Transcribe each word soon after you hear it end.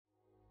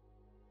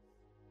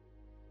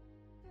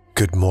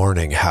Good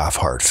morning,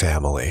 Half-Heart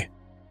family,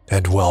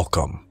 and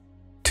welcome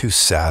to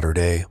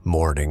Saturday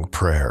Morning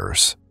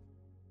Prayers.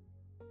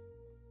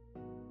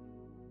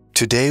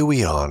 Today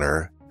we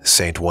honor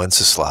Saint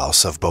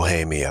Wenceslaus of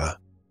Bohemia,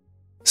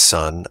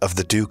 son of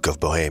the Duke of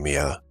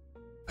Bohemia,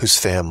 whose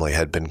family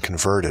had been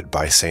converted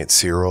by Saint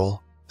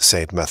Cyril,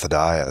 Saint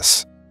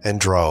Methodius, and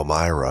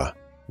Dromira,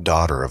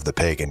 daughter of the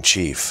pagan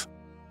chief.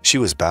 She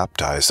was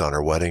baptized on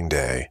her wedding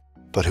day,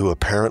 but who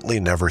apparently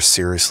never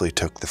seriously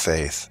took the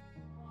faith.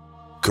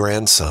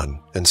 Grandson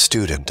and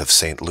student of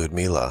Saint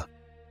Ludmila,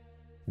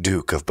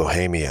 Duke of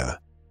Bohemia,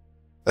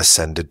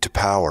 ascended to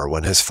power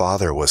when his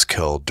father was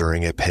killed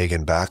during a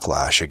pagan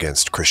backlash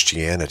against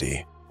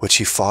Christianity, which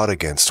he fought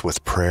against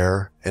with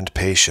prayer and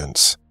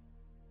patience.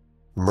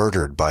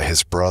 Murdered by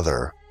his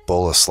brother,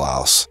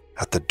 Boleslaus,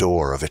 at the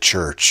door of a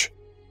church.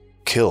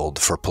 Killed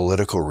for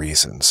political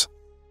reasons,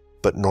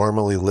 but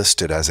normally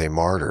listed as a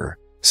martyr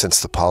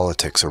since the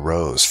politics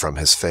arose from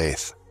his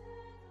faith.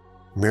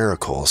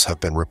 Miracles have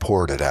been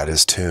reported at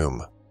his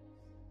tomb.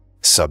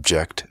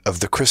 Subject of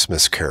the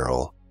Christmas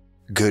carol,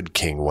 Good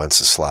King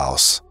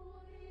Wenceslaus.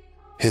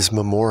 His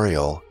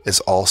memorial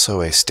is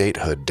also a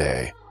statehood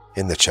day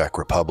in the Czech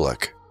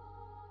Republic.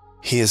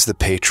 He is the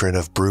patron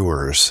of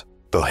brewers,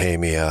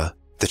 Bohemia,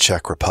 the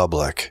Czech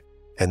Republic,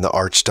 and the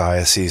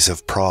Archdiocese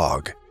of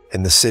Prague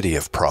in the city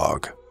of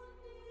Prague.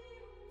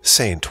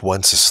 Saint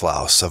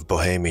Wenceslaus of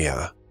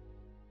Bohemia,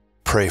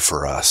 pray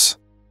for us.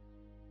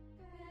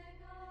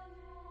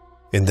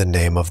 In the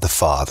name of the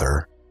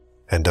Father,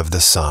 and of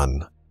the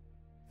Son,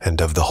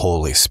 and of the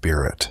Holy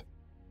Spirit.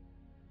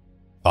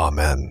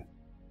 Amen.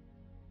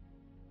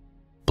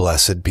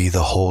 Blessed be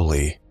the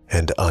Holy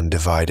and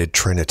Undivided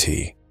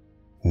Trinity,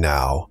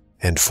 now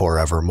and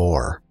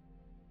forevermore.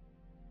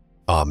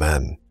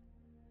 Amen.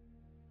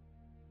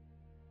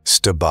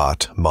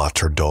 Stabat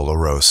Mater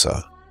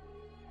Dolorosa.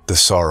 The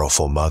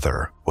sorrowful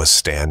mother was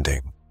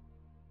standing.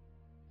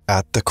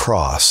 At the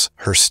cross,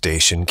 her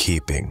station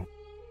keeping,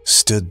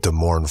 stood the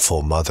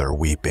mournful mother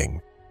weeping,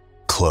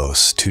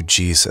 close to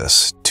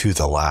Jesus to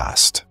the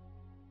last.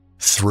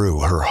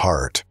 Through her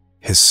heart,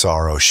 his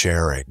sorrow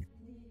sharing,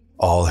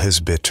 all his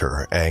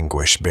bitter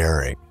anguish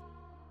bearing.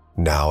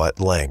 Now at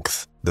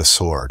length the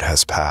sword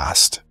has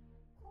passed.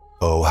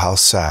 Oh, how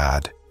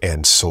sad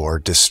and sore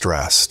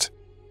distressed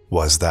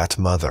was that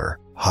mother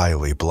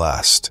highly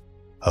blessed,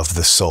 of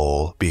the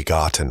sole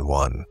begotten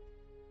one.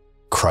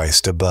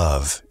 Christ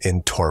above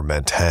in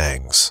torment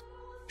hangs,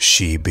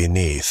 she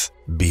beneath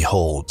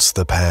beholds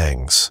the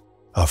pangs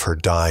of her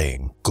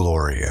dying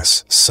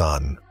glorious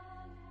Son.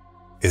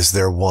 Is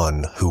there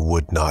one who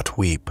would not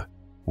weep,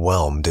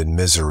 whelmed in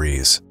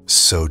miseries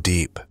so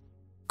deep,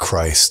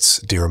 Christ's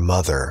dear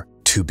mother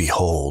to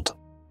behold?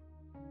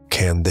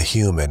 Can the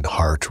human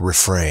heart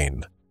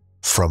refrain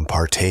from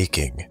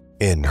partaking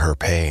in her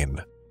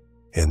pain,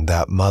 in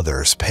that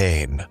mother's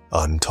pain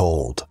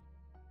untold?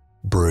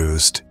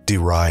 Bruised,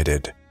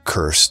 derided,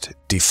 cursed,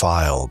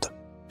 defiled,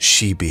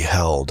 she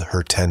beheld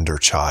her tender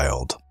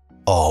child,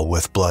 all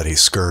with bloody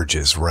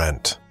scourges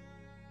rent.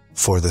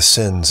 For the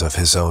sins of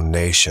his own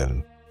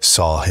nation,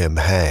 saw him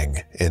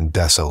hang in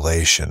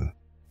desolation,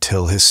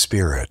 till his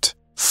Spirit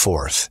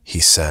forth he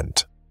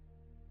sent.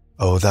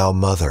 O thou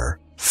Mother,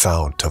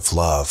 fount of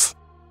love,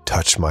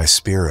 touch my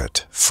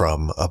spirit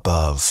from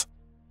above.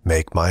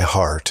 Make my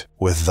heart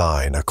with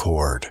thine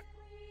accord.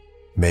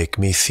 Make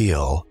me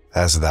feel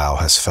as thou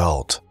hast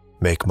felt.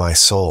 Make my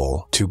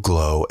soul to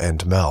glow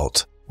and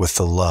melt with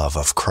the love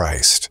of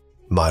Christ,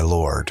 my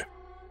Lord.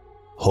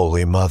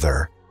 Holy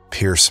Mother,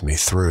 pierce me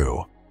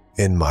through,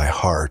 in my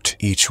heart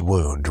each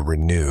wound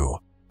renew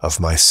of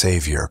my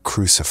Savior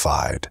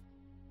crucified.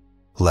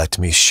 Let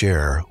me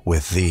share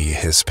with thee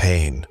his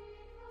pain,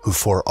 who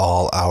for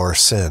all our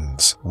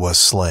sins was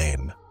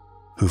slain,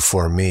 who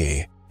for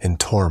me in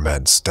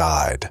torments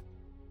died.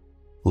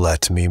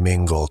 Let me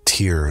mingle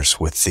tears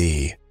with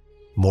thee,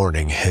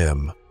 mourning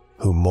him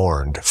who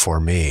mourned for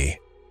me,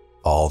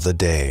 all the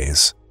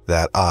days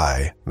that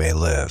I may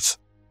live.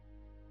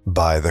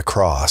 By the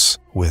cross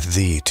with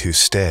thee to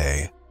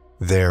stay,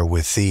 there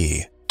with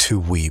thee to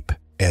weep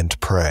and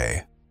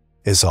pray,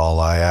 is all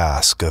I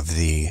ask of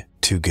thee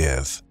to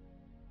give.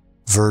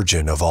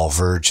 Virgin of all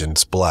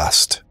virgins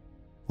blessed,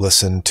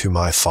 listen to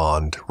my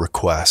fond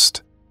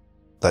request.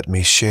 Let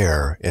me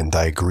share in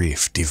thy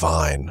grief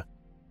divine.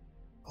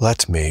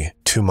 Let me,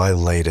 to my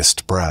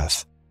latest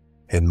breath,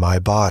 in my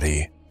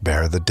body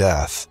bear the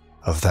death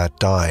of that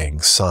dying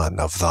Son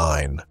of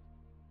thine.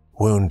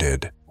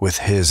 Wounded with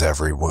his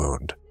every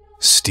wound,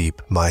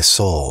 steep my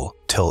soul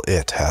till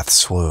it hath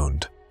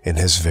swooned in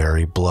his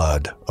very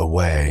blood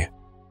away.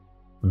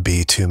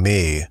 Be to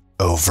me,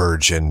 O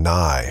Virgin,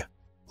 nigh,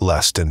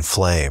 lest in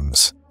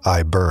flames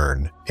I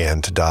burn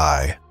and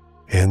die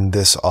in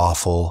this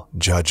awful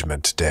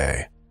judgment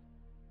day.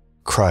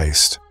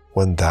 Christ,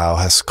 when thou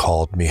hast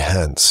called me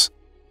hence,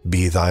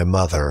 be thy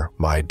mother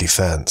my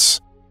defense,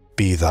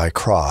 be thy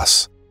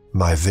cross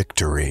my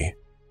victory.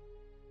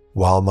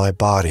 While my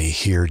body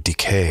here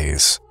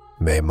decays,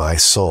 may my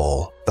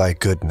soul thy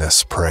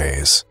goodness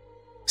praise,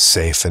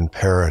 safe in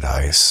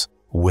paradise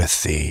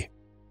with thee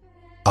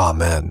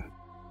Amen.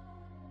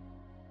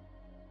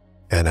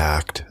 An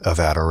act of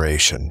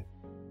adoration.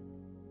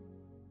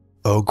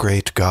 O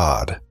great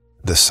God,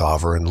 the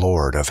sovereign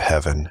Lord of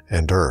heaven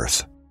and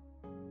earth,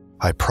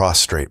 I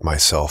prostrate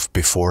myself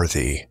before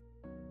Thee.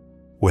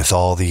 With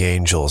all the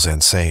angels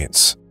and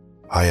saints,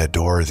 I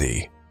adore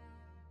Thee.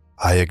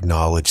 I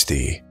acknowledge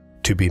Thee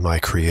to be my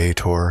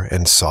Creator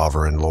and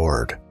sovereign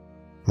Lord,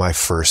 my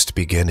first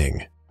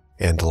beginning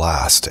and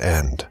last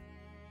end.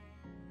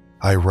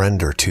 I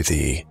render to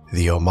Thee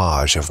the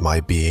homage of my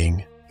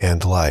being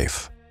and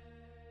life.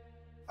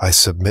 I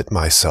submit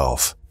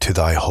myself to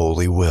Thy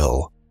holy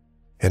will,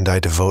 and I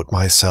devote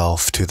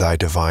myself to Thy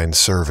divine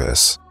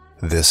service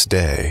this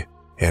day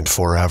and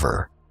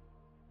forever.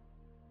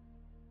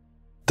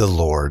 The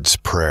Lord's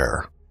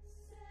Prayer.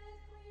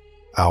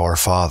 Our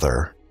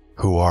Father,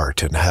 who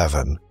art in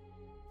heaven,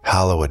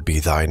 hallowed be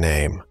Thy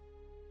name.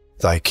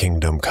 Thy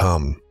kingdom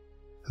come,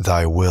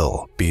 Thy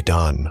will be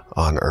done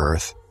on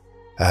earth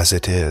as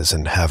it is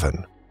in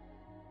heaven.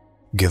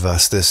 Give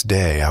us this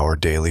day our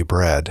daily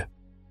bread,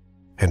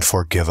 and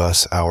forgive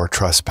us our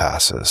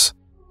trespasses,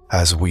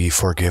 as we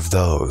forgive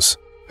those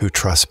who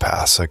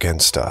trespass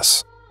against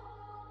us.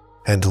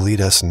 And lead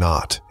us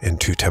not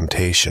into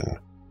temptation,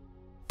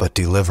 but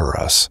deliver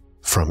us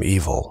from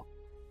evil.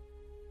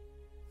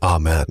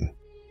 Amen.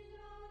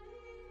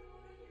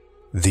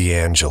 The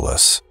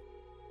Angelus.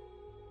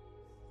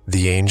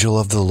 The angel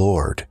of the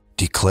Lord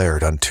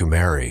declared unto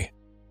Mary,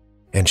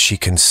 and she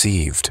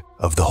conceived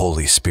of the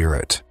Holy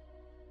Spirit.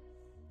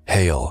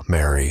 Hail,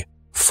 Mary,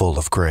 full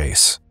of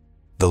grace,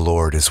 the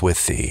Lord is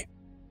with thee.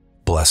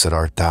 Blessed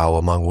art thou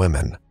among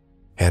women,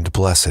 and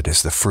blessed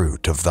is the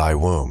fruit of thy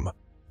womb,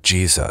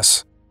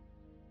 Jesus.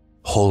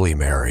 Holy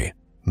Mary,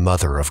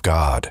 Mother of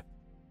God,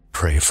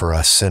 pray for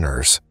us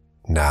sinners,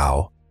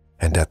 now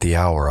and at the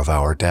hour of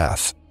our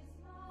death.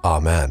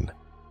 Amen.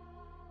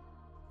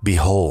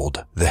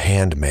 Behold the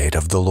handmaid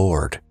of the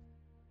Lord.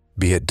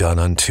 Be it done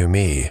unto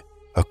me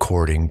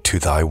according to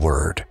thy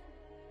word.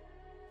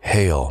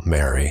 Hail,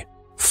 Mary,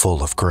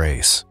 full of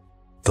grace,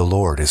 the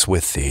Lord is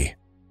with thee.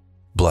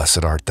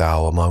 Blessed art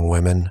thou among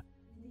women,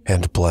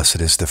 and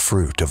blessed is the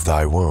fruit of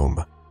thy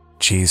womb,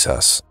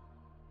 Jesus.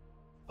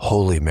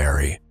 Holy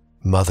Mary,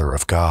 Mother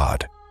of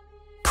God,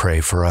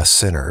 pray for us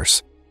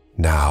sinners,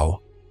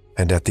 now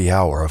and at the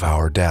hour of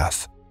our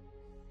death.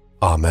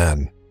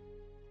 Amen.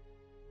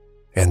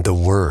 And the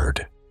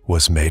Word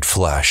was made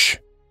flesh,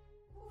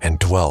 and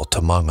dwelt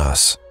among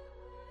us.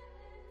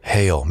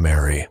 Hail,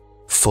 Mary,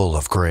 full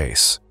of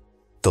grace,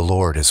 the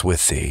Lord is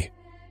with thee.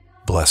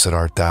 Blessed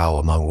art thou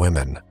among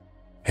women,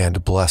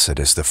 and blessed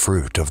is the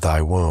fruit of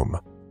thy womb,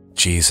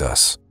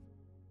 Jesus.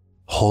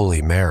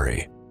 Holy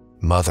Mary,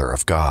 Mother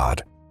of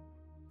God,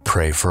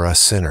 pray for us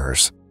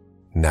sinners,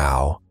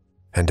 now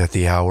and at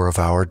the hour of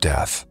our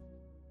death.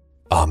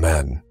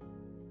 Amen.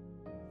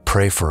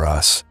 Pray for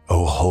us,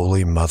 O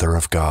Holy Mother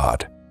of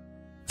God,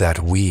 that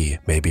we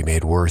may be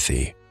made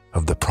worthy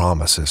of the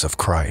promises of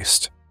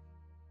Christ.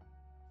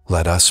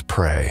 Let us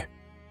pray.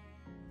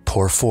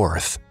 Pour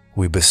forth,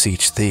 we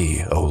beseech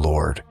Thee, O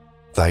Lord,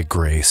 Thy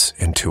grace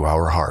into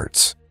our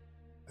hearts,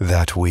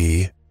 that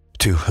we,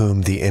 to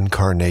whom the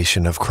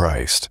incarnation of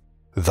Christ,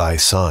 Thy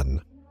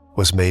Son,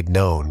 was made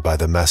known by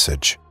the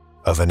message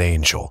of an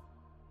angel,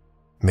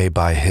 may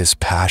by His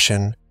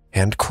passion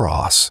and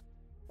cross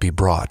be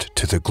brought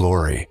to the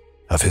glory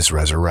of His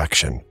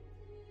resurrection,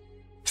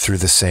 through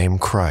the same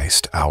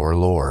Christ our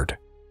Lord.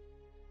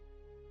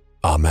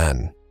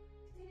 Amen.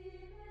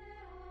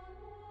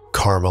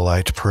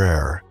 Carmelite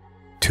Prayer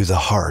to the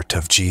Heart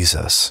of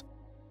Jesus.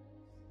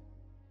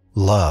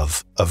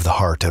 Love of the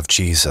heart of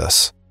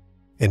Jesus,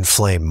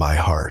 inflame my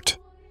heart.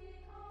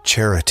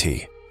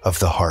 Charity of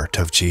the heart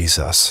of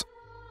Jesus,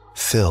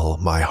 fill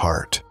my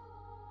heart.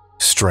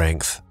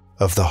 Strength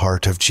of the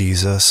heart of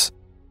Jesus,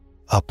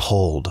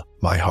 uphold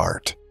my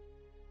heart.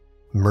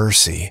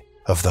 Mercy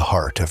of the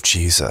heart of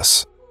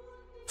Jesus,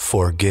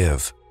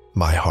 forgive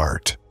my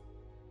heart.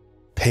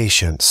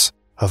 Patience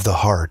of the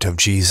heart of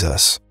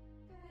Jesus,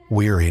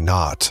 weary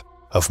not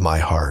of my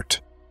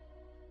heart.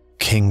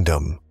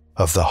 Kingdom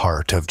of the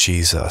heart of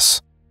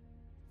Jesus,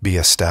 be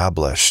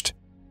established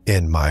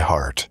in my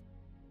heart.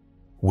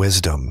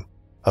 Wisdom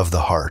of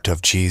the heart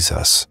of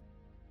Jesus,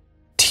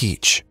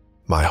 teach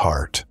my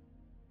heart.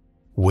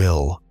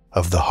 Will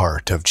of the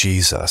heart of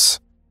Jesus,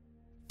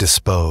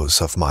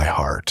 dispose of my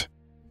heart.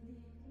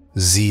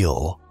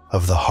 Zeal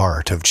of the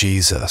heart of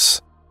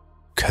Jesus,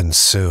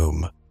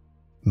 consume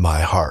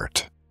my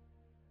heart.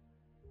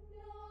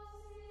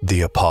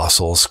 The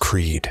Apostles'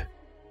 Creed.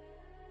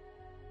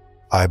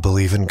 I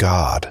believe in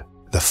God,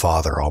 the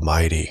Father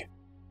Almighty,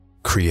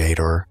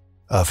 Creator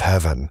of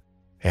heaven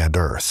and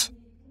earth,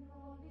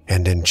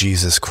 and in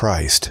Jesus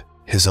Christ,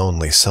 His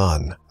only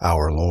Son,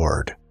 our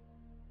Lord,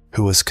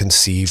 who was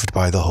conceived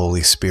by the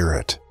Holy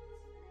Spirit,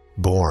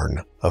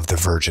 born of the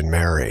Virgin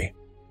Mary,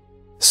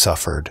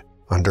 suffered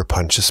under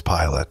Pontius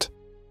Pilate,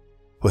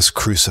 was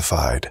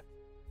crucified,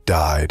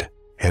 died,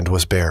 and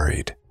was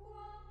buried.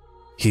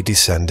 He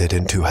descended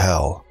into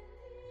hell.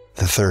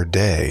 The third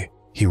day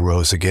he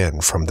rose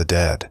again from the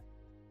dead.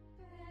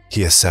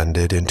 He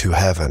ascended into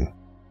heaven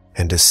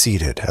and is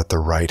seated at the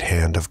right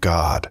hand of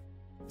God,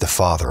 the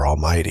Father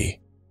Almighty.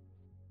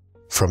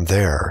 From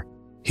there,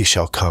 he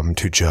shall come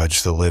to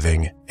judge the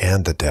living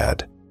and the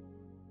dead.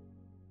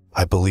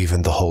 I believe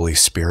in the Holy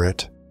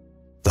Spirit,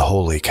 the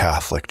Holy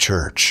Catholic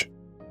Church,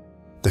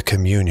 the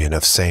communion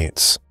of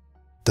saints,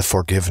 the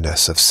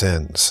forgiveness of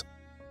sins,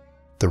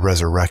 the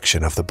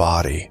resurrection of the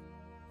body,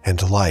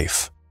 and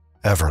life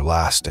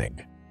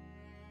everlasting.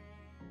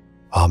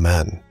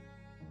 Amen.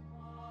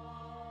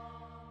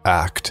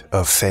 Act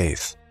of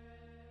Faith.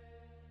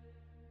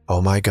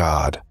 O my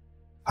God,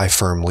 I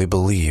firmly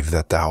believe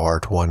that Thou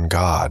art one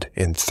God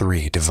in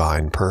three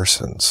divine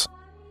persons,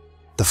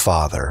 the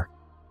Father,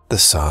 the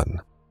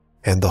Son,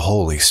 and the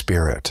Holy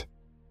Spirit.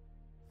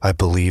 I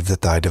believe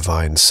that Thy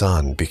divine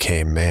Son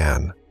became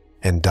man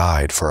and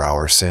died for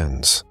our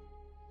sins,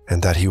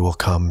 and that He will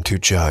come to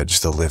judge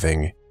the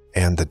living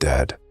and the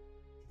dead.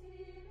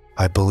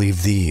 I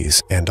believe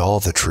these and all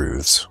the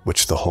truths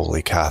which the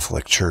Holy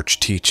Catholic Church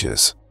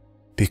teaches,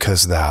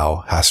 because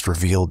Thou hast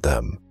revealed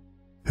them,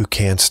 who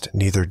canst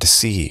neither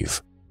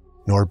deceive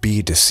nor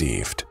be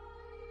deceived.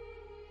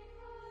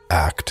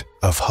 Act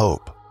of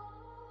Hope.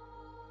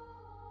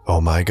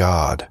 O my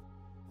God,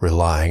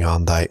 relying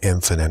on Thy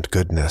infinite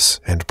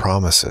goodness and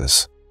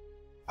promises,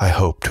 I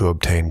hope to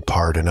obtain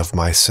pardon of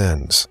my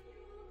sins,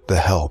 the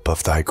help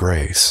of Thy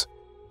grace,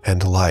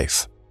 and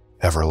life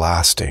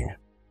everlasting,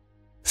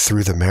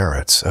 through the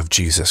merits of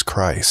Jesus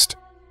Christ,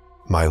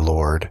 my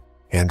Lord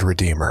and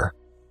Redeemer.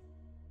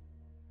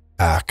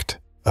 Act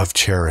of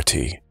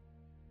Charity.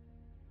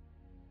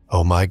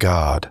 O my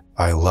God,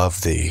 I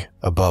love Thee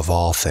above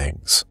all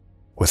things,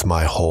 with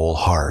my whole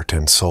heart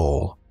and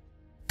soul,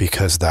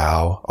 because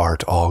Thou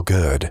art all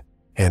good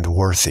and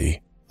worthy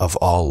of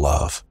all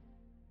love.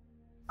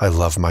 I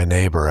love my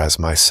neighbor as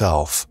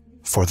myself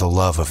for the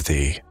love of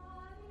Thee.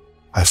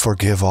 I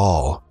forgive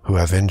all who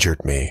have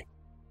injured me,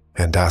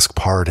 and ask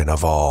pardon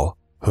of all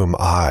whom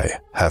I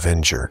have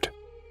injured.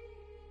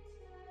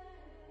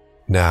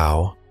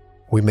 Now,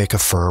 we make a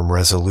firm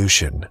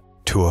resolution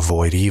to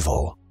avoid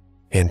evil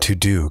and to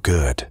do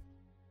good.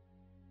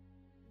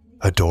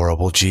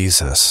 Adorable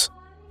Jesus,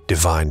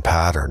 divine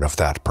pattern of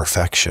that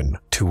perfection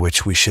to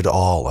which we should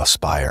all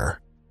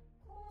aspire,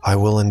 I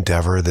will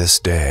endeavor this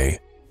day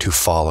to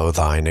follow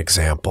Thine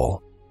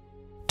example,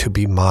 to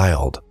be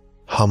mild,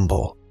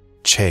 humble,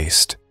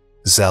 chaste,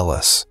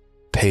 zealous,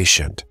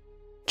 patient,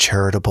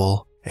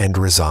 charitable, and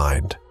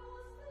resigned.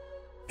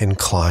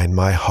 Incline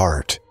my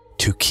heart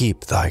to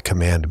keep Thy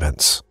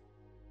commandments.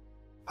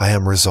 I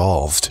am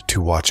resolved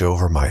to watch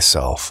over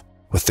myself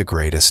with the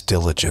greatest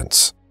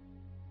diligence,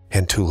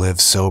 and to live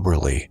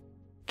soberly,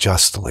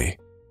 justly,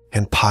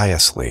 and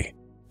piously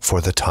for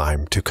the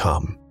time to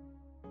come.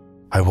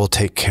 I will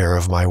take care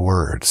of my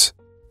words,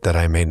 that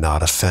I may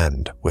not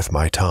offend with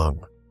my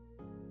tongue.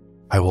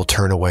 I will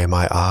turn away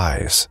my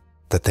eyes,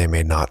 that they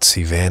may not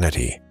see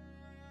vanity,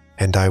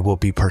 and I will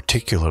be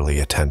particularly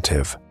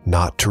attentive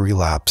not to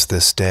relapse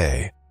this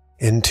day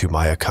into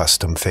my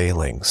accustomed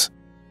failings,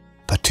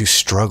 but to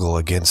struggle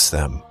against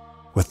them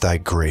with Thy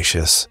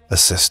gracious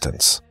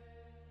assistance.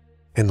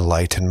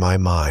 Enlighten my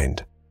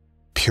mind,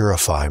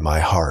 purify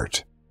my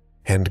heart,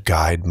 and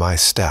guide my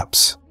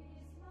steps,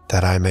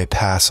 that I may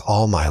pass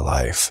all my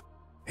life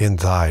in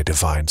Thy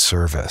divine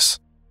service.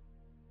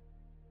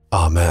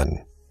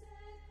 Amen.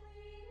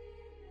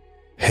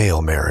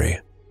 Hail Mary,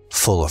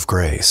 full of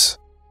grace,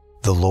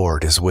 the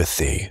Lord is with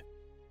Thee.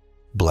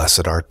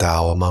 Blessed art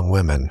Thou among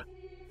women,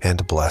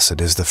 and blessed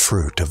is the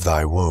fruit of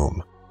Thy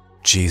womb,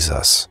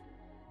 Jesus.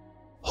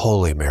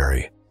 Holy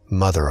Mary,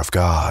 Mother of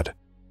God,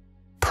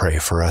 pray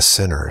for us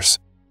sinners,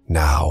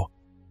 now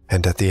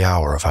and at the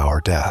hour of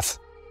our death.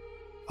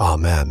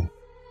 Amen.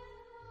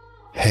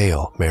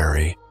 Hail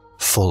Mary,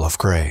 full of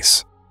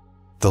grace,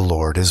 the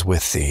Lord is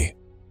with Thee.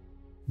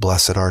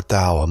 Blessed art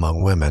Thou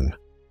among women,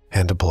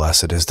 and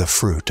blessed is the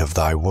fruit of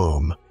Thy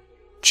womb,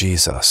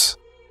 Jesus.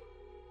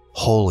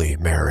 Holy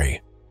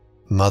Mary,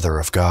 Mother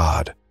of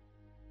God,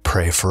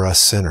 pray for us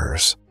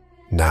sinners,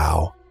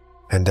 now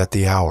and at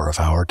the hour of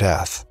our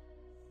death.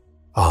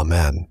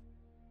 Amen.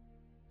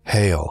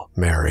 Hail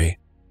Mary,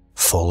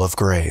 full of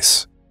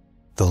grace,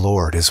 the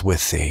Lord is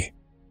with Thee.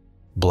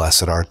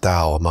 Blessed art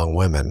Thou among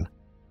women,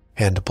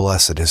 and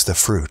blessed is the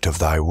fruit of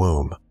Thy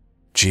womb,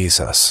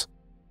 Jesus.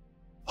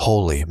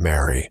 Holy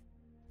Mary,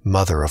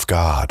 Mother of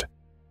God,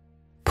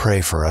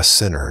 pray for us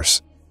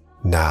sinners,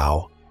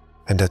 now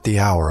and at the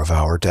hour of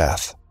our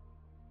death.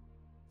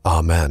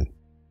 Amen.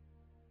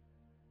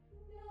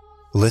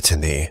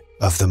 Litany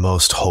of the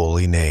Most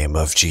Holy Name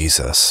of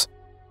Jesus.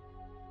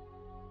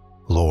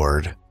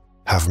 Lord,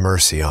 have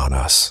mercy on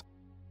us.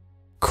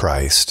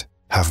 Christ,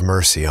 have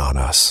mercy on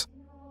us.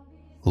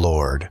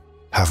 Lord,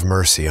 have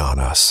mercy on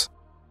us.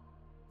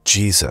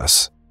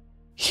 Jesus,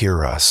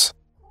 hear us.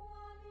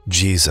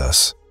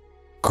 Jesus,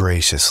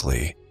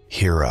 graciously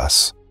hear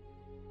us.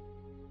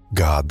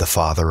 God the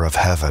Father of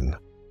heaven,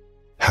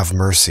 have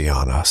mercy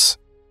on us.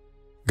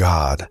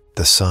 God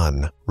the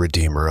Son,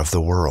 Redeemer of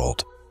the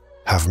world,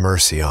 have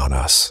mercy on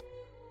us.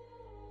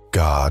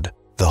 God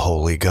the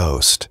Holy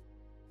Ghost,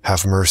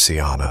 have mercy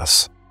on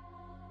us.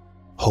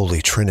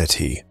 Holy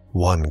Trinity,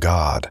 one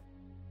God,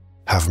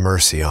 have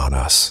mercy on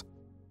us.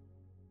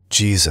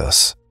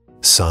 Jesus,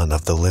 Son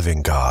of the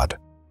living God,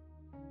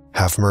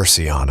 have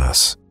mercy on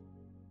us.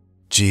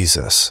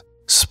 Jesus,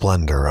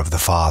 splendor of the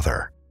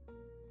Father,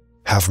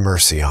 have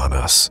mercy on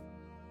us.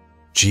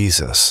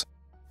 Jesus,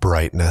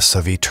 brightness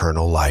of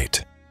eternal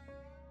light,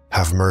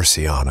 have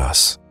mercy on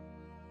us.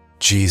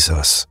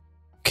 Jesus,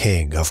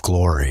 King of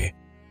glory,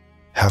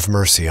 have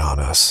mercy on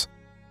us.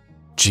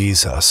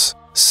 Jesus,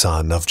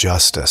 Son of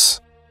justice,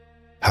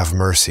 have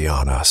mercy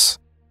on us.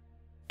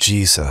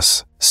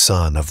 Jesus,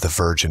 Son of the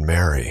Virgin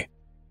Mary,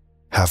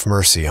 have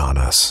mercy on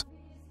us.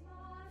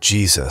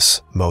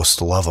 Jesus,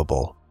 most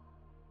lovable,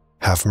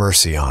 have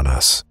mercy on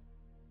us.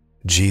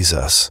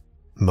 Jesus,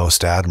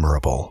 most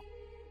admirable,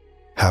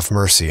 have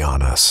mercy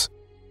on us.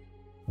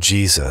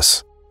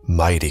 Jesus,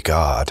 mighty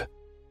God,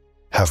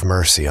 have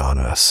mercy on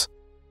us.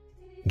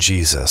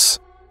 Jesus,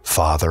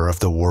 Father of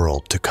the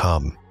world to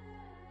come,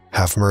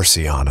 have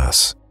mercy on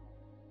us.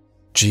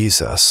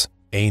 Jesus,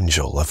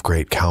 Angel of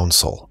great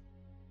counsel,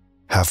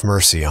 have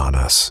mercy on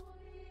us.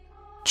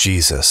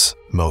 Jesus,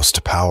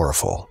 most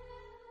powerful,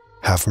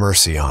 have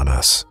mercy on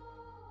us.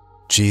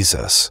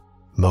 Jesus,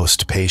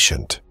 most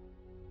patient,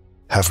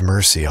 have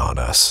mercy on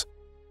us.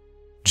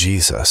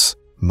 Jesus,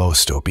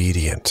 most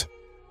obedient,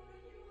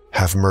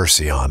 have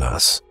mercy on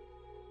us.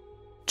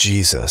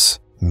 Jesus,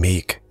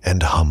 meek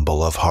and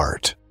humble of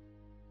heart,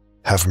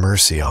 have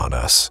mercy on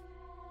us.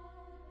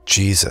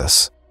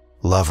 Jesus,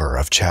 lover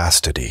of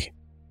chastity,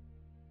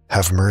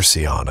 have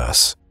mercy on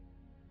us.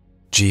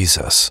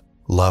 Jesus,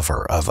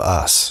 lover of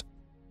us,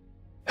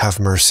 have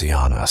mercy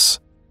on us.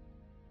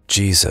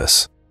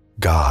 Jesus,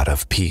 God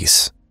of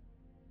peace,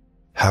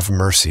 have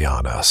mercy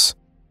on us.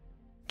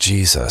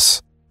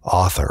 Jesus,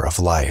 author of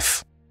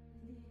life,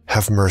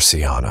 have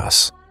mercy on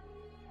us.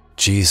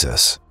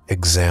 Jesus,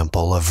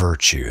 example of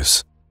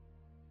virtues,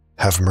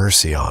 have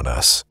mercy on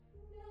us.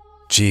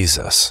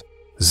 Jesus,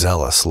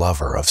 zealous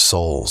lover of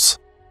souls,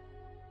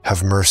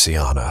 have mercy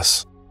on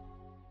us.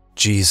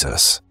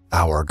 Jesus,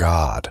 our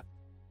God,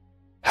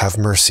 have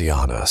mercy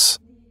on us.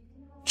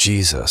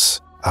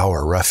 Jesus,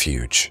 our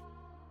refuge,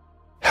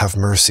 have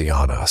mercy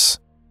on us.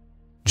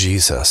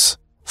 Jesus,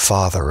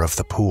 Father of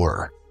the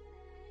poor,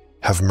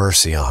 have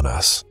mercy on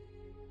us.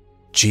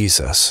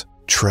 Jesus,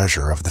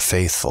 treasure of the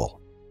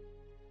faithful,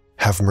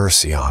 have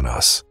mercy on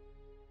us.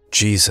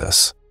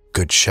 Jesus,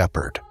 Good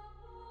Shepherd,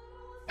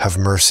 have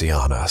mercy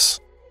on us.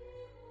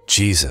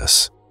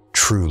 Jesus,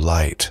 true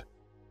light,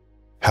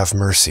 have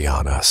mercy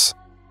on us.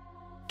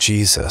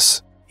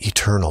 Jesus,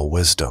 eternal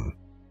wisdom,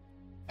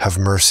 have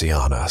mercy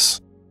on us.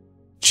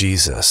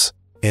 Jesus,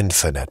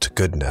 infinite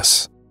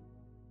goodness,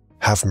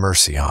 have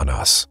mercy on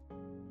us.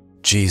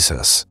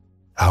 Jesus,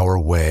 our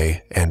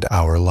way and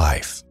our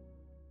life,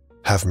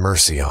 have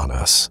mercy on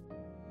us.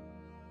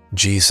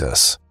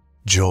 Jesus,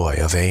 joy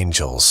of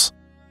angels,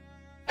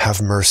 have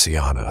mercy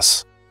on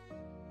us.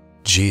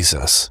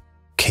 Jesus,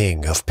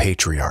 King of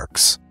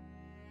patriarchs,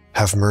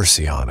 have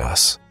mercy on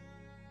us.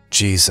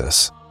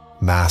 Jesus,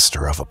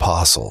 Master of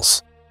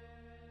apostles,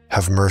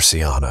 have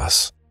mercy on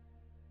us.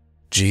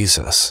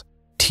 Jesus,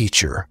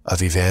 Teacher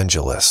of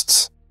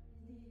evangelists,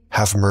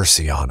 have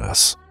mercy on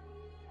us.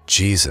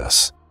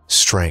 Jesus,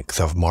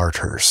 Strength of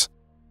martyrs,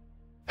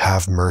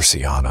 have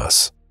mercy on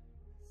us.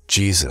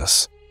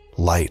 Jesus,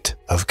 Light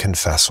of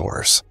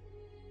confessors,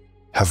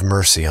 have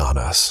mercy on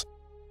us.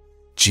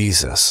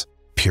 Jesus,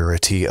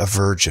 Purity of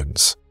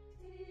virgins,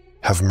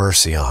 have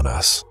mercy on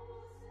us.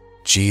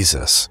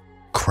 Jesus,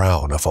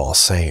 Crown of all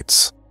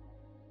saints,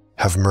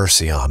 have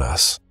mercy on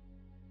us.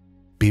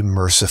 Be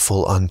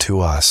merciful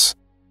unto us.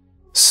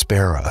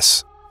 Spare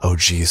us, O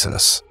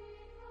Jesus.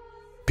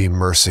 Be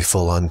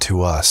merciful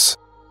unto us.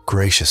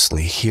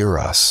 Graciously hear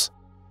us,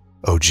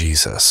 O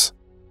Jesus.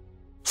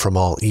 From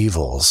all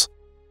evils,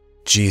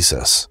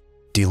 Jesus,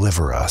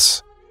 deliver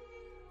us.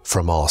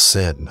 From all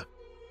sin,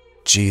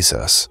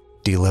 Jesus,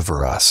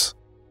 deliver us.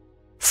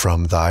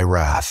 From thy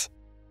wrath,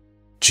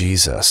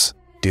 Jesus,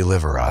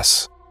 deliver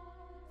us.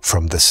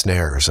 From the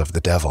snares of the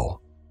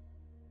devil,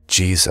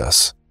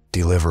 Jesus,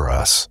 deliver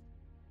us.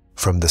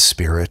 From the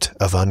spirit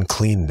of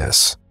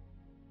uncleanness,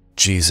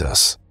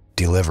 Jesus,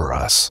 deliver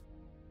us.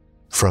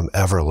 From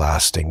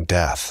everlasting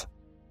death,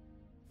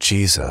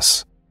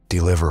 Jesus,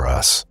 deliver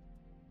us.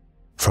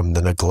 From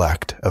the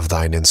neglect of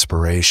thine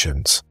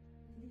inspirations,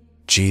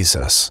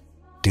 Jesus,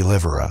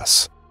 deliver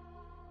us.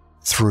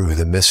 Through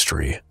the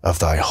mystery of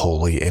thy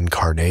holy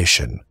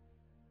incarnation,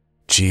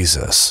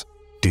 Jesus,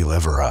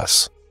 deliver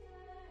us.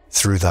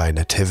 Through thy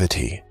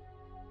nativity,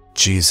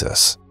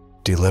 Jesus,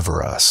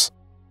 deliver us.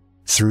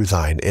 Through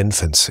thine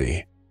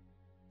infancy,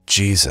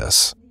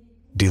 Jesus,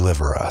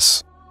 deliver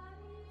us.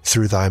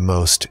 Through thy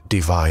most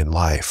divine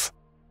life,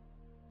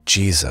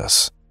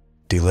 Jesus,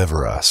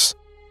 deliver us.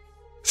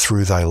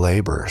 Through thy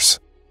labors,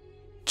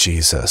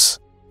 Jesus,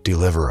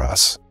 deliver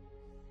us.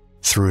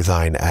 Through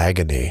thine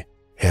agony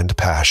and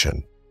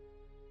passion,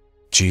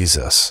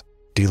 Jesus,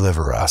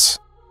 deliver us.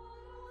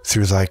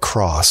 Through thy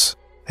cross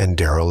and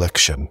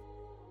dereliction,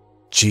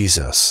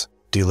 Jesus,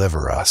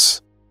 deliver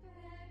us.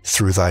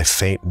 Through thy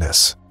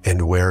faintness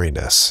and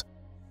weariness,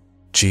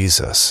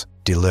 Jesus,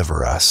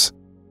 deliver us.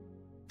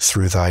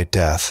 Through thy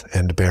death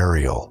and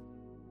burial,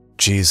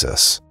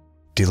 Jesus,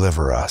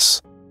 deliver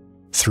us.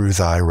 Through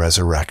thy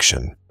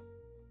resurrection,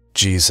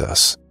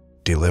 Jesus,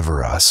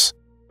 deliver us.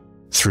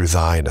 Through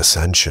thine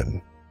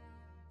ascension,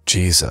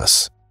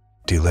 Jesus,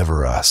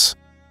 deliver us.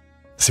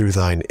 Through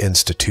thine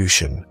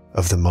institution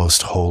of the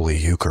most holy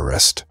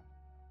Eucharist,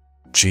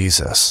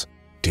 Jesus,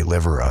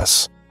 deliver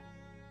us.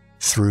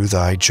 Through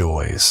thy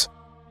joys,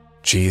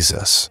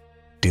 Jesus,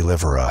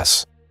 deliver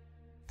us.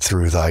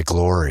 Through thy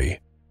glory,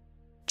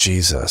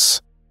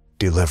 Jesus,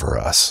 deliver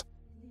us.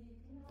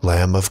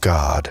 Lamb of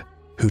God,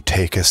 who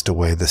takest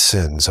away the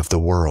sins of the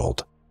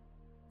world,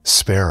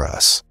 spare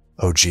us,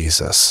 O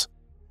Jesus.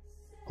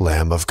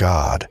 Lamb of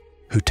God,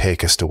 who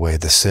takest away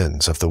the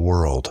sins of the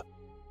world,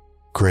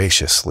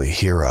 graciously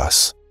hear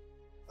us,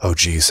 O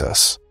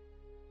Jesus.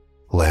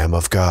 Lamb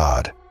of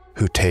God,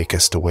 who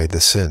takest away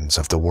the sins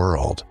of the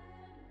world,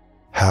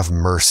 have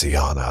mercy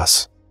on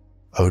us,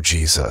 O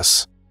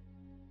Jesus.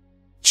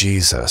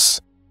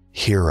 Jesus,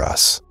 hear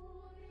us.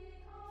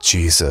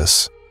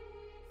 Jesus,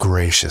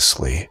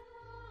 graciously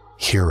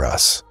hear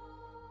us.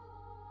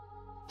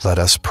 Let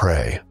us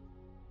pray.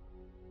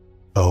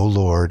 O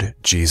Lord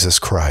Jesus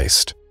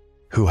Christ,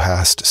 who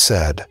hast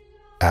said,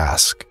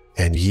 Ask,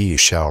 and ye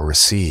shall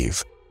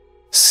receive.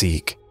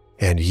 Seek,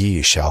 and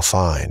ye shall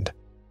find.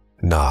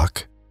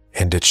 Knock,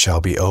 and it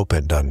shall be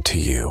opened unto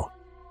you.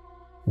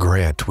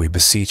 Grant, we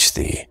beseech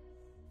thee,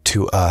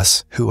 to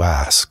us who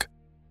ask,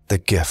 the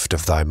gift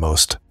of thy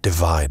most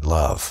divine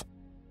love,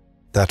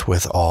 that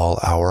with all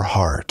our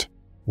heart,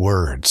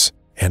 words,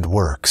 and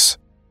works,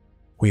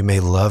 we may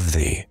love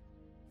thee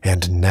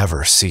and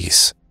never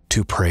cease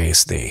to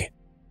praise thee.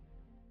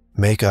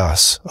 Make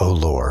us, O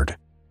Lord,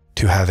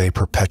 to have a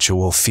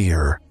perpetual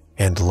fear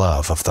and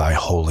love of thy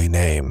holy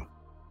name,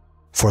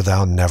 for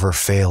thou never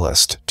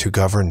failest to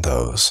govern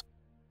those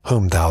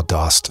whom thou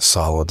dost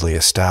solidly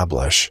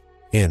establish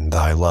in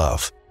thy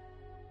love,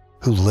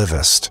 who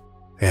livest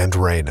and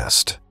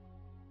reignest.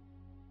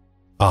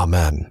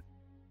 Amen.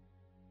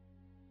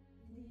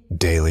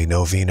 Daily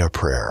Novena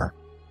Prayer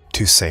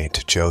to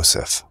Saint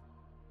Joseph.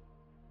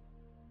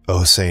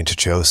 O Saint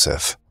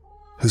Joseph,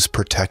 whose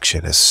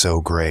protection is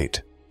so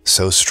great,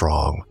 so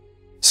strong,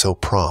 so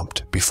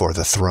prompt before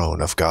the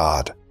throne of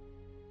God,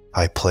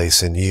 I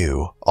place in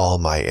you all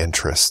my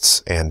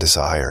interests and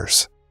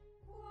desires.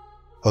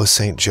 O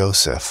Saint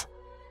Joseph,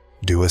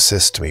 do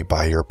assist me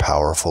by your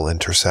powerful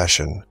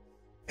intercession,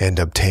 and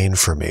obtain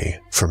for me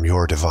from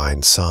your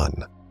divine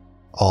Son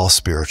all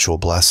spiritual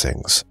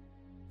blessings,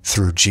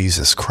 through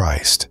Jesus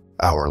Christ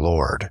our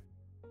Lord,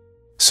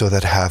 so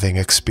that having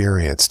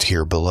experienced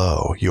here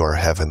below your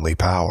heavenly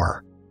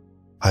power,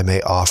 I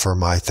may offer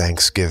my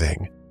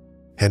thanksgiving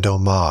and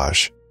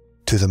homage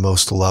to the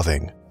most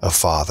loving of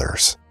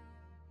fathers.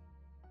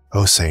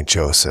 O Saint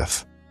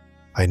Joseph,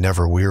 I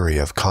never weary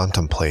of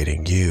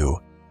contemplating you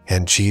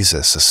and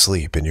Jesus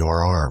asleep in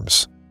your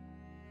arms.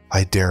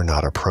 I dare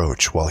not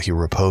approach while he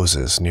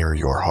reposes near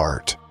your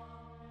heart.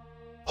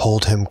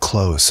 Hold him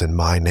close in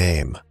my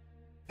name,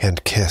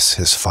 and kiss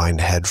his fine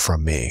head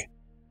from me,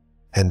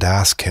 and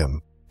ask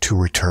him to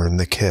return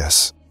the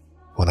kiss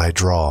when I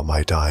draw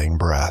my dying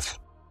breath.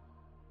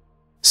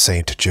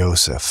 Saint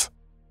Joseph,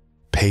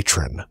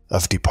 patron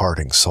of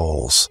departing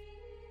souls,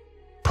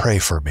 pray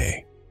for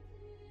me.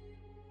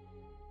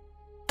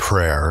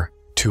 Prayer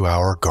to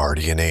our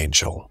guardian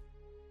angel.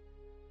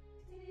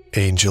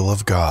 Angel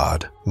of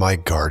God, my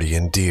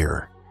guardian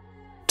dear,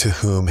 to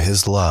whom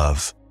his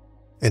love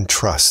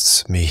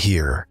entrusts me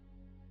here,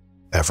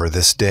 ever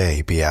this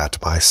day be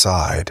at my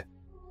side,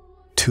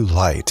 to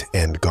light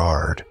and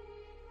guard,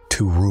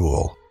 to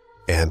rule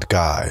and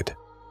guide.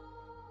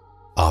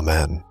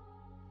 Amen.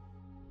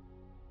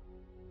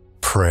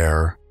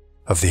 Prayer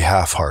of the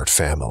Half-Heart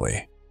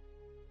Family.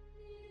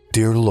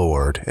 Dear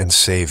Lord and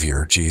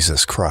Savior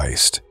Jesus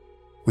Christ,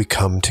 we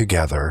come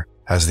together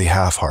as the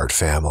Half-Heart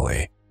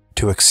Family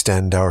to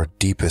extend our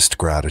deepest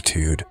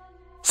gratitude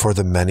for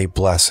the many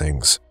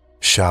blessings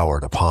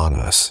showered upon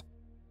us,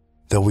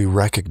 though we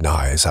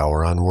recognize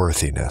our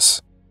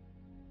unworthiness.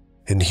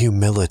 In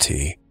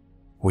humility,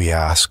 we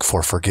ask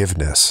for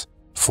forgiveness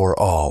for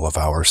all of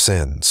our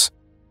sins.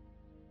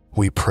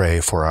 We pray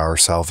for our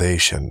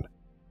salvation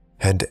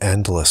and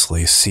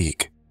endlessly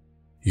seek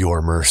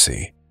your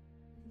mercy.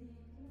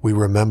 We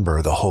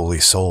remember the holy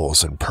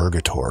souls in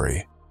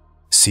purgatory,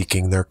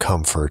 seeking their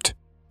comfort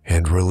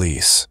and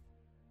release.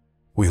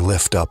 We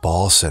lift up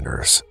all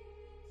sinners,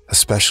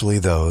 especially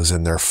those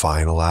in their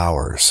final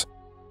hours,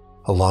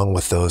 along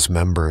with those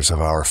members of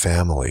our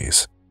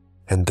families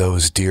and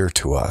those dear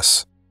to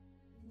us.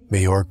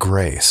 May your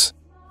grace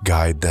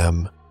guide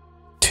them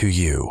to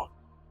you.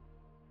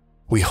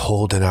 We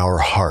hold in our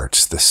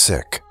hearts the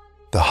sick,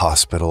 the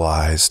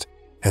hospitalized,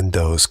 and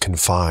those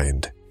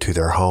confined to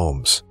their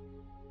homes.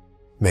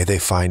 May they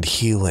find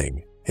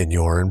healing in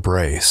your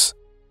embrace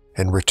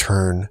and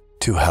return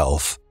to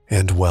health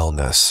and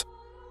wellness.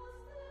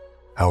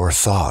 Our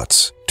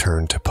thoughts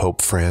turn to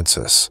Pope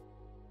Francis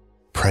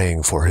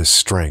praying for his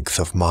strength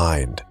of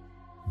mind,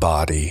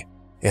 body,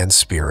 and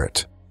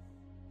spirit.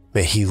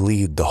 May he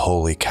lead the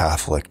Holy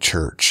Catholic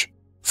Church,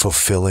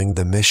 fulfilling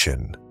the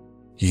mission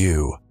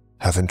you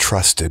have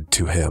entrusted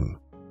to him.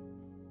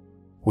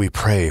 We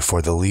pray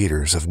for the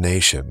leaders of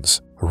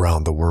nations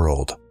around the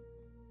world.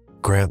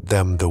 Grant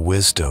them the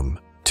wisdom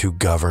to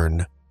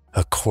govern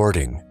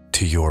according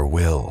to your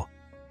will,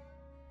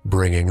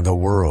 bringing the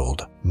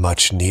world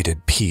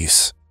much-needed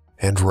peace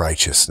and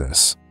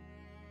righteousness.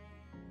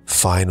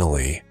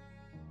 Finally,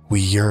 we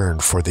yearn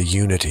for the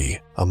unity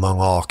among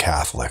all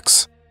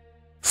Catholics,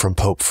 from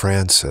Pope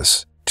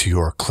Francis to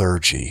your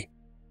clergy,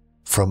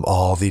 from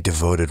all the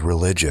devoted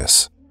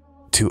religious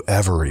to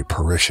every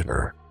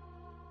parishioner.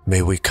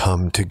 May we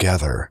come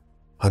together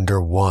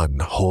under one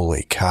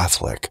holy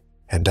Catholic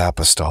and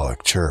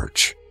Apostolic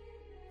Church,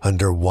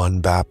 under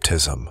one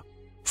baptism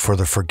for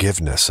the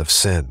forgiveness of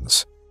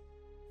sins,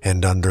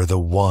 and under the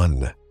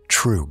one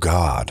true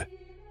God,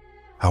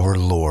 our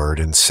Lord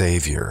and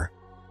Savior,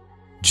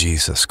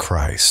 Jesus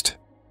Christ.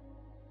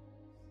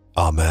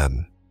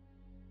 Amen.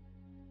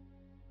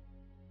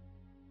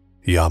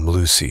 Iam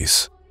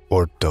LUCIS,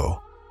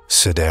 ORTO,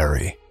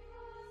 SIDERE.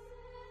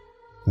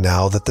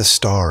 Now that the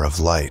star of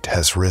light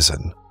has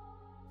risen,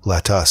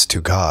 let us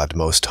to God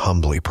most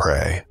humbly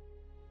pray,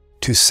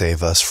 to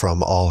save us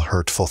from all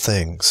hurtful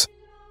things,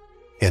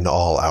 in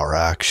all our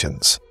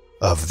actions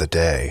of the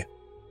day,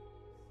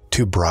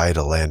 to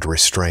bridle and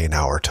restrain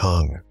our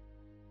tongue,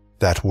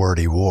 that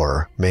wordy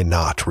war may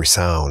not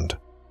resound,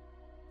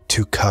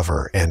 to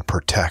cover and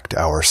protect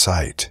our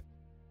sight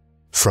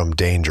from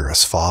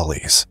dangerous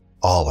follies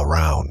all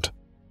around,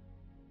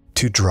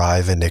 to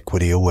drive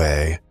iniquity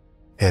away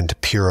and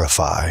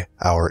purify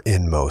our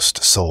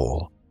inmost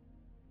soul,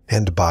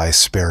 and by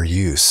spare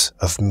use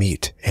of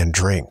meat and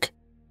drink,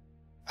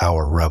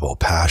 our rebel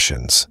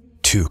passions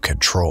to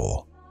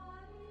control,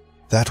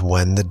 that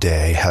when the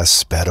day has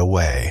sped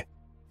away,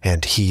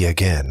 and he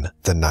again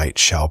the night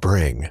shall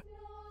bring,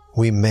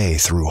 we may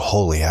through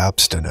holy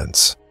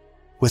abstinence,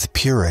 with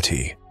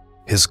purity,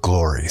 his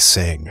glory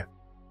sing.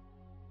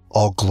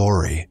 All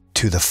glory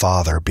to the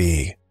Father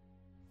be,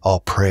 all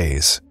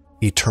praise,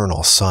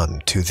 eternal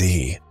Son, to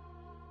thee,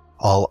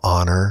 all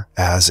honor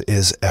as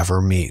is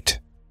ever meet,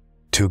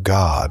 to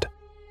God,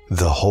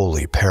 the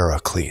Holy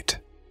Paraclete.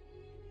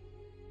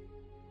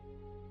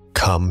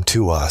 Come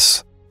to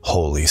us,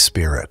 Holy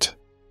Spirit.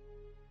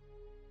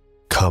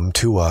 Come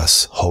to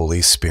us,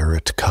 Holy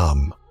Spirit,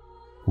 come,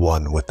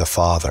 one with the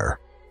Father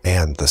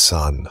and the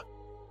Son.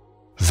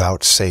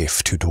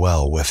 Vouchsafe to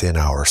dwell within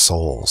our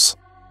souls,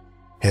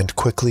 and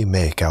quickly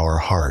make our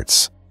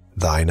hearts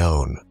thine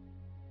own.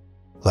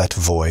 Let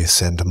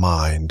voice and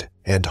mind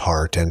and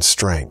heart and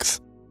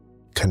strength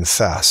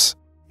confess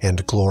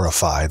and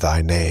glorify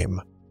thy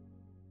name,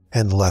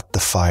 and let the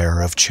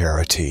fire of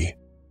charity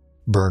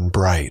burn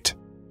bright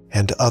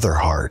and other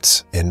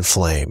hearts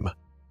inflame.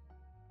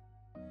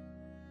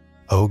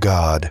 O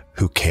God,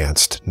 who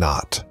canst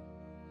not,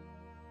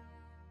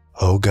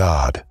 O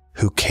God,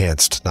 who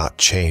canst not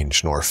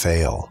change nor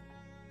fail,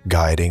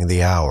 guiding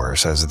the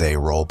hours as they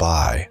roll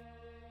by,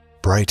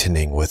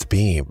 brightening with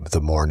beam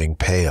the morning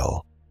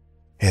pale,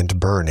 and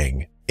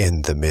burning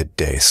in the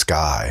midday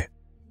sky.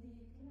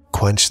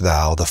 Quench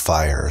thou the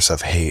fires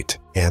of hate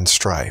and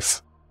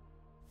strife,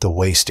 the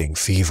wasting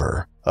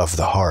fever of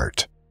the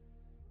heart.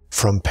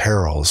 From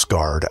perils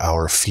guard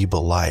our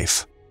feeble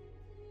life,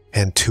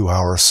 and to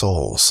our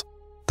souls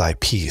thy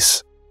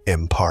peace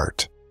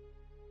impart.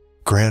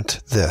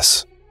 Grant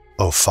this,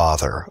 O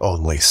Father,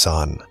 only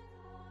Son,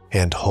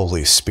 and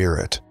Holy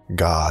Spirit,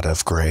 God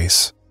of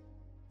grace,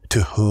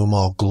 to whom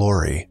all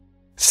glory,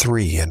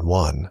 three in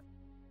one,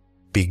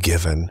 be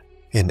given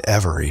in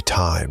every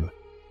time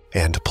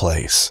and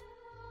place.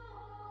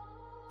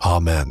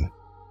 Amen.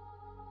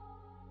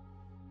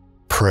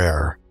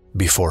 Prayer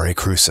before a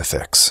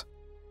crucifix.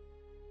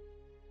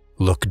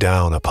 Look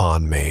down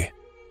upon me,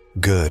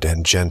 good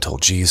and gentle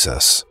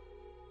Jesus,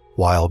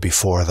 while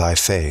before thy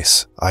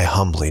face I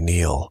humbly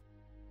kneel,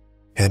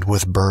 and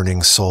with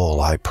burning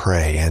soul I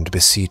pray and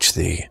beseech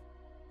thee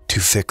to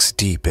fix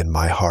deep in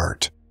my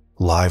heart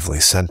lively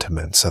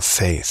sentiments of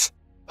faith,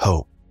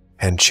 hope,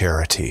 and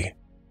charity,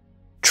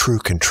 true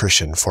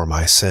contrition for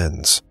my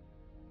sins,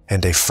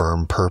 and a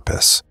firm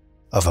purpose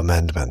of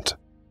amendment,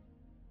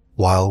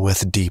 while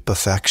with deep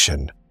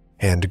affection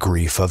and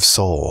grief of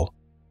soul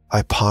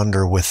I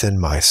ponder within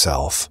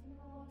myself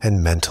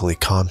and mentally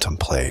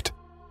contemplate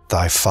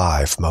thy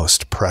 5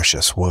 most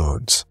precious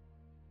wounds,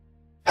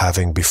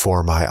 having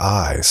before my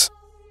eyes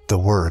the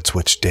words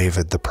which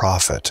David the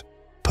prophet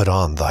put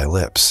on thy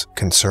lips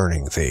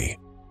concerning thee,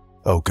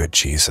 O good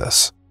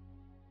Jesus.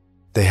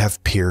 They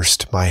have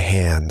pierced my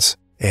hands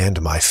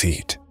and my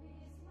feet.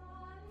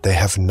 They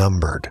have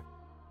numbered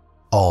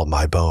all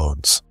my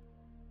bones.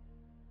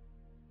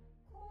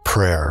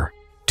 Prayer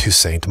to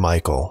Saint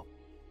Michael.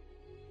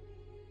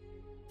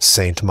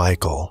 Saint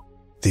Michael,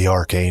 the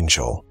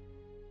Archangel,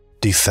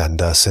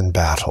 defend us in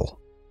battle.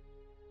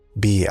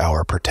 Be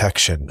our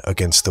protection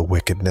against the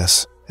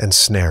wickedness and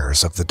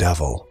snares of the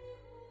devil.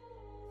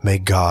 May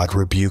God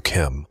rebuke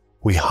him,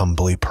 we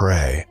humbly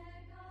pray.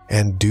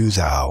 And do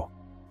thou,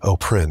 O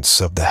Prince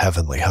of the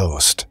heavenly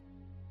host,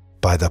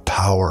 by the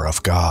power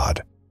of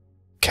God,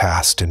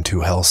 cast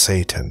into hell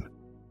Satan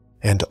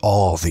and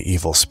all the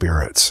evil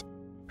spirits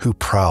who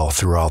prowl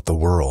throughout the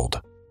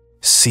world,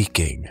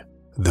 seeking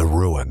the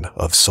ruin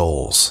of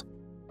souls.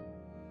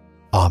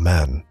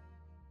 Amen.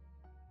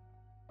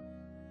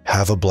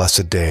 Have a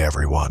blessed day,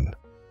 everyone.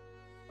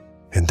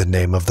 In the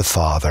name of the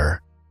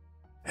Father,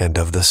 and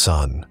of the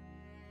Son,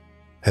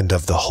 and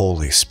of the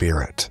Holy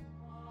Spirit.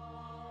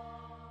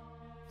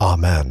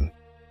 Amen.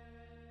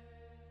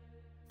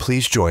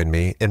 Please join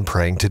me in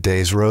praying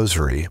today's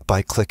rosary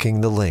by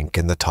clicking the link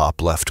in the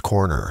top left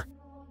corner.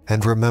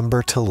 And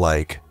remember to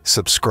like,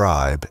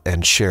 subscribe,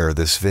 and share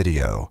this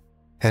video,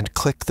 and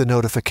click the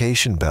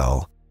notification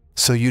bell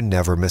so you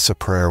never miss a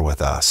prayer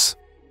with us.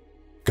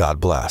 God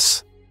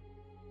bless.